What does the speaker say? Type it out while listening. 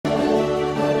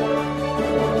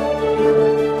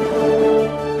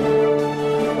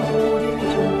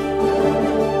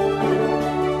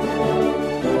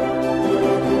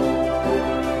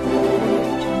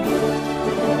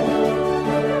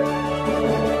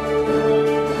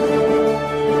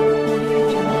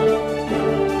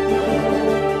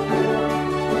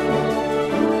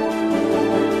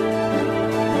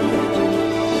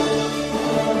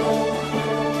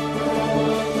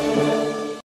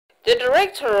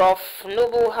of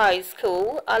Noble High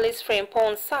School, Alice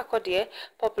Frimpong Sarkodie,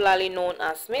 popularly known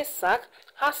as Miss Sack,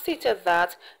 has stated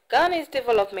that Ghana's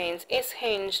development is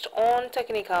hinged on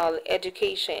technical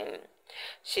education.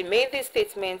 She made this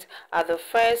statement at the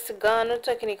first Ghana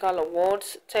Technical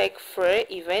Awards Tech Fair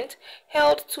event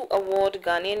held to award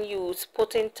Ghanaian youths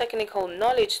putting technical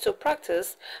knowledge to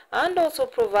practice and also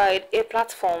provide a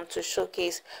platform to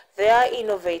showcase their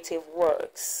innovative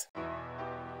works.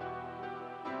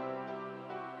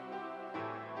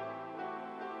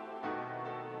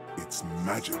 It's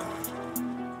magical.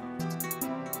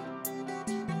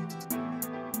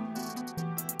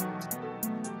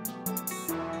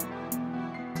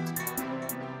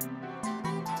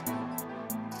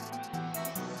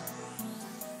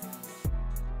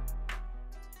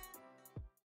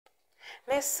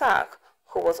 Ms. Sack,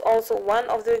 who was also one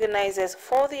of the organizers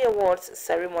for the awards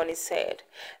ceremony, said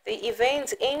the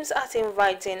event aims at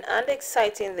inviting and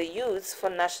exciting the youths for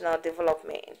national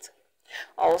development.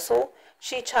 Also,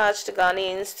 she charged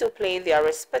Ghanaians to play their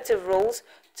respective roles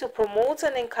to promote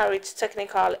and encourage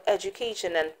technical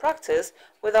education and practice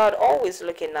without always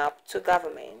looking up to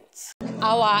governments.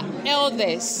 Our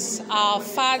elders, our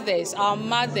fathers, our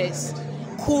mothers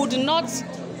could not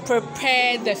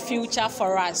prepare the future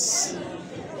for us.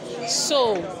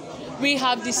 So we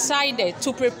have decided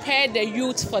to prepare the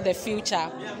youth for the future.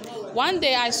 One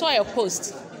day I saw a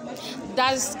post.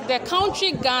 Does the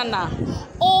country Ghana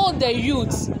owe the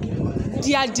youth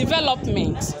their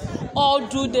development, or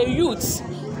do the youth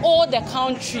owe the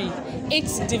country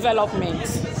its development?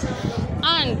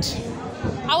 And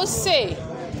I would say,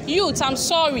 youth, I'm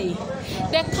sorry,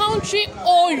 the country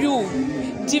owes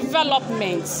you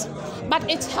development, but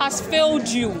it has failed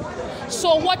you.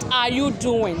 So what are you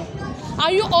doing?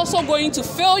 Are you also going to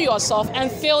fail yourself and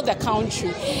fail the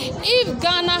country? If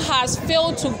Ghana has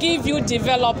failed to give you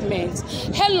development,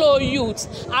 hello youth,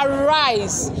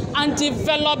 arise and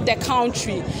develop the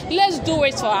country. Let's do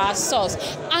it for ourselves.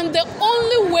 And the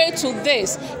only way to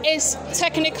this is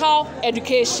technical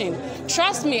education.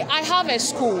 Trust me, I have a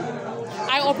school.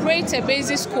 I operate a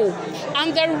basic school,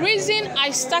 and the reason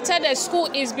I started a school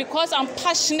is because I'm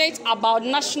passionate about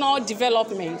national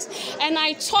development, and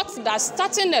I thought that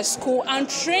starting a school and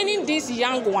training these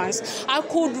young ones, I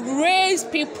could raise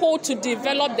people to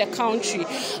develop the country.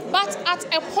 But at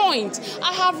a point,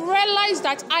 I have realized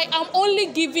that I am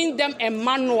only giving them a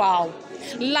manual,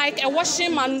 like a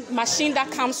washing machine that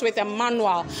comes with a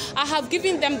manual. I have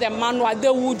given them the manual,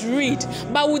 they would read,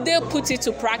 but would they put it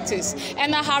to practice?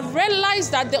 And I have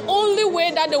realized that the only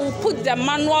way that they will put the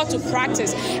manual to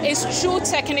practice is through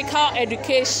technical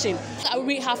education.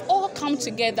 We have all come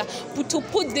together to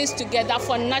put this together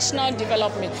for national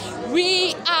development.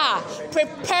 We are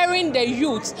preparing the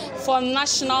youth for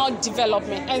national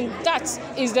development, and that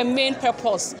is the main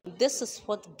purpose. This is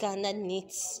what Ghana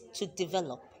needs to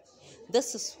develop.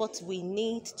 This is what we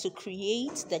need to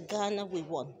create the Ghana we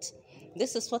want.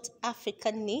 This is what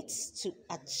Africa needs to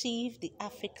achieve the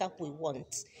Africa we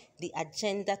want, the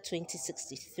Agenda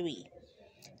 2063.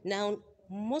 Now,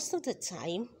 most of the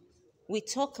time, we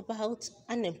talk about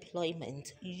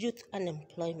unemployment, youth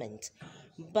unemployment,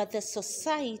 but the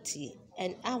society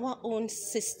and our own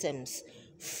systems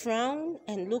frown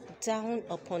and look down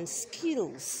upon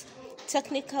skills,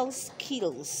 technical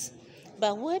skills.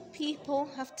 But where people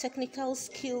have technical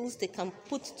skills they can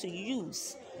put to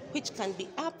use, which can be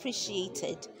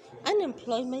appreciated,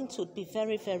 unemployment would be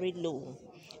very, very low.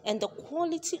 And the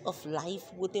quality of life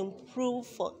would improve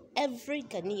for every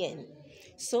Ghanaian.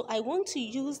 So I want to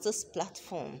use this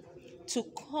platform to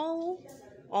call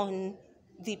on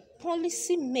the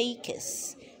policy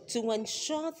makers to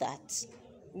ensure that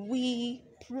we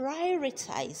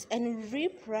prioritize and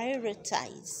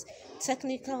reprioritize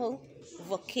technical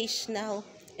vocational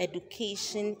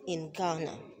education in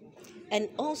Ghana, and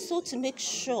also to make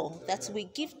sure that we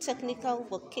give technical,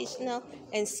 vocational,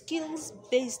 and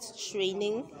skills-based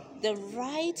training the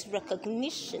right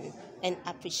recognition and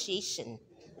appreciation.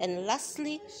 And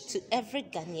lastly, to every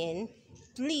Ghanaian,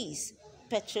 please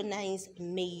patronize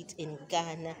Made in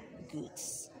Ghana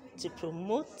goods to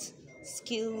promote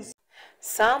skills.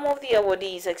 Some of the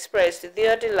awardees expressed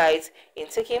their delight in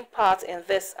taking part in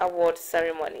this award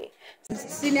ceremony.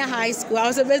 Senior high school, I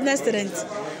was a business student.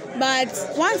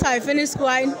 But once I finished school,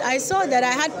 I saw that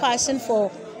I had passion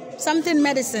for something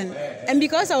medicine. And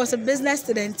because I was a business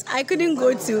student, I couldn't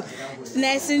go to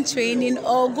nursing training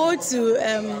or go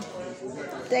to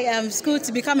school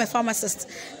to become a pharmacist.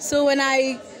 So when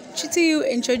Chiti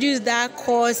introduced that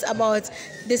course about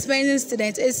dispensing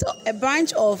students, it's a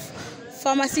branch of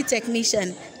pharmacy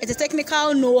technician. It's a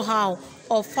technical know-how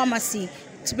of pharmacy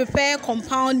to prepare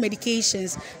compound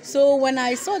medications. So when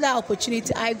I saw that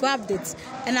opportunity, I grabbed it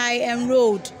and I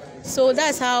enrolled. So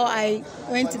that's how I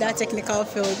went to that technical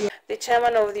field. The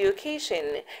chairman of the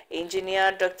occasion,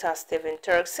 Engineer Dr. Stephen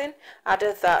Turkson,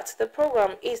 added that the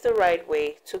program is the right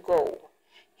way to go.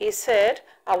 He said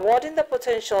awarding the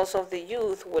potentials of the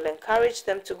youth will encourage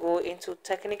them to go into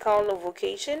technical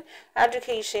vocation,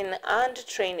 education and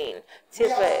training.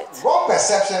 TVET. Wrong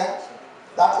perception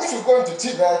that if you go into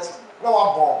TVET, no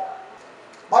one born.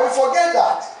 But we forget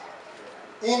that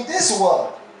in this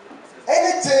world,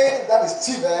 anything that is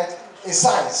TVET is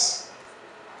science.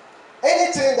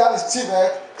 Anything that is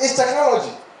TVET is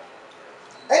technology.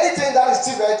 Anything that is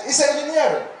TVET is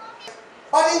engineering.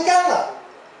 But in Ghana,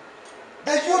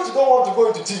 the youth don't want to go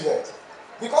into TVET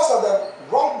because of the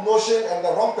wrong notion and the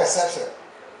wrong perception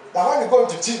that when you go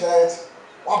into TVET,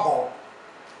 one born.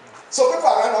 So people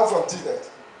are running out from TVET.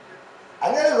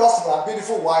 I nearly lost my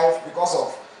beautiful wife because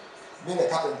of being a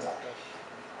carpenter.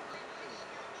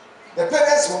 The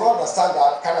parents will not understand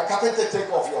that. Can a carpenter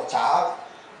take off your child?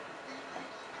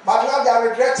 But now they are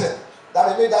regretting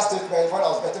that they made that statement when I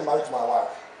was getting married to my wife.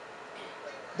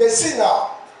 They see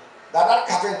now that that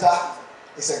carpenter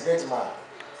is a great man.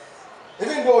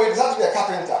 Even though he decided to be a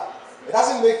carpenter, it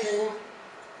doesn't make him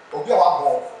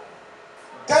Obiawa.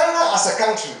 Ghana as a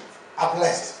country are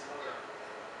blessed.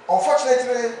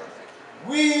 Unfortunately,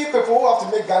 we people who have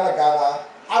to make Ghana Ghana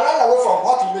are run away from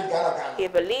what to make Ghana Ghana. He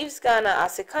believes Ghana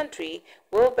as a country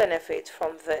will benefit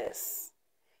from this.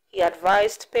 He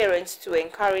advised parents to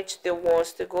encourage their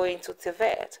wards to go into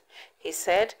TVET. He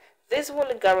said this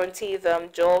will guarantee them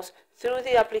jobs through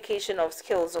the application of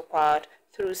skills acquired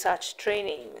through such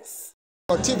trainings.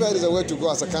 TVET is a way to go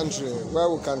as a country where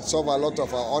we can solve a lot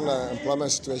of our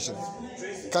unemployment situation.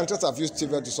 Countries have used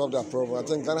TVET to solve their problem. I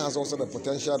think Ghana has also the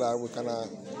potential that we can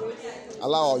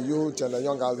allow our youth and the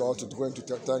young adults to go into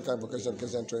technical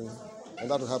education training,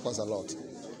 and that will help us a lot.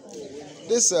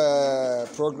 This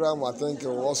program, I think,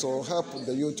 will also help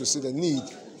the youth to see the need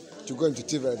to go into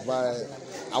TVET by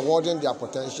awarding their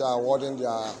potential, awarding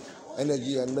their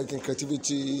energy and making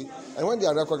creativity. And when they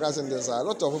are recognizing this, a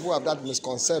lot of people have that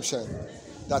misconception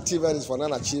that TVET is for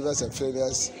non-achievers and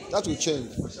failures. That will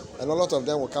change, and a lot of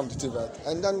them will come to TVET.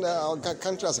 And then our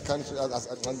country as a country,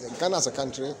 Ghana as a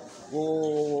country,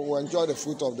 will enjoy the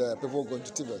fruit of the people going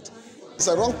to TVET. It's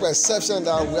a wrong perception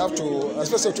that we have to,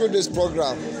 especially through this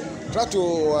program, try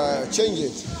to change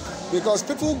it. Because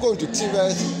people who go into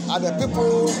TVET are the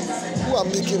people who are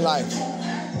making life.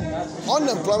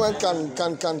 Unemployment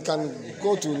can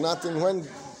go to nothing when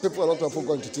a lot of people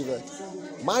go into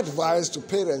TVET. My advice to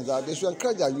parents that they should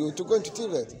encourage their youth to go into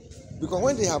TVET, because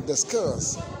when they have the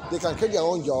skills, they can create their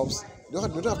own jobs. They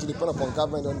don't have to depend upon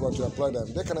government anymore to employ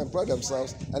them. They can employ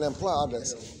themselves and employ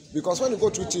others. Because when you go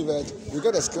through TVET, you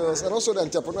get the skills, and also the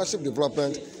entrepreneurship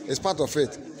development is part of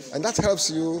it. And that helps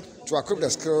you to equip the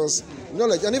skills,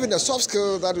 knowledge, and even the soft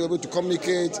skills that you're able to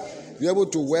communicate, you're able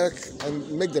to work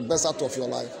and make the best out of your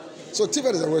life. So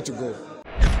TVET is the way to go.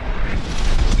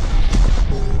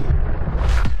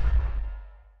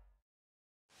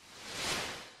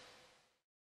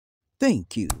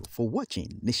 Thank you for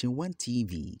watching Nation One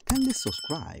TV. Kindly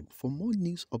subscribe for more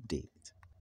news updates.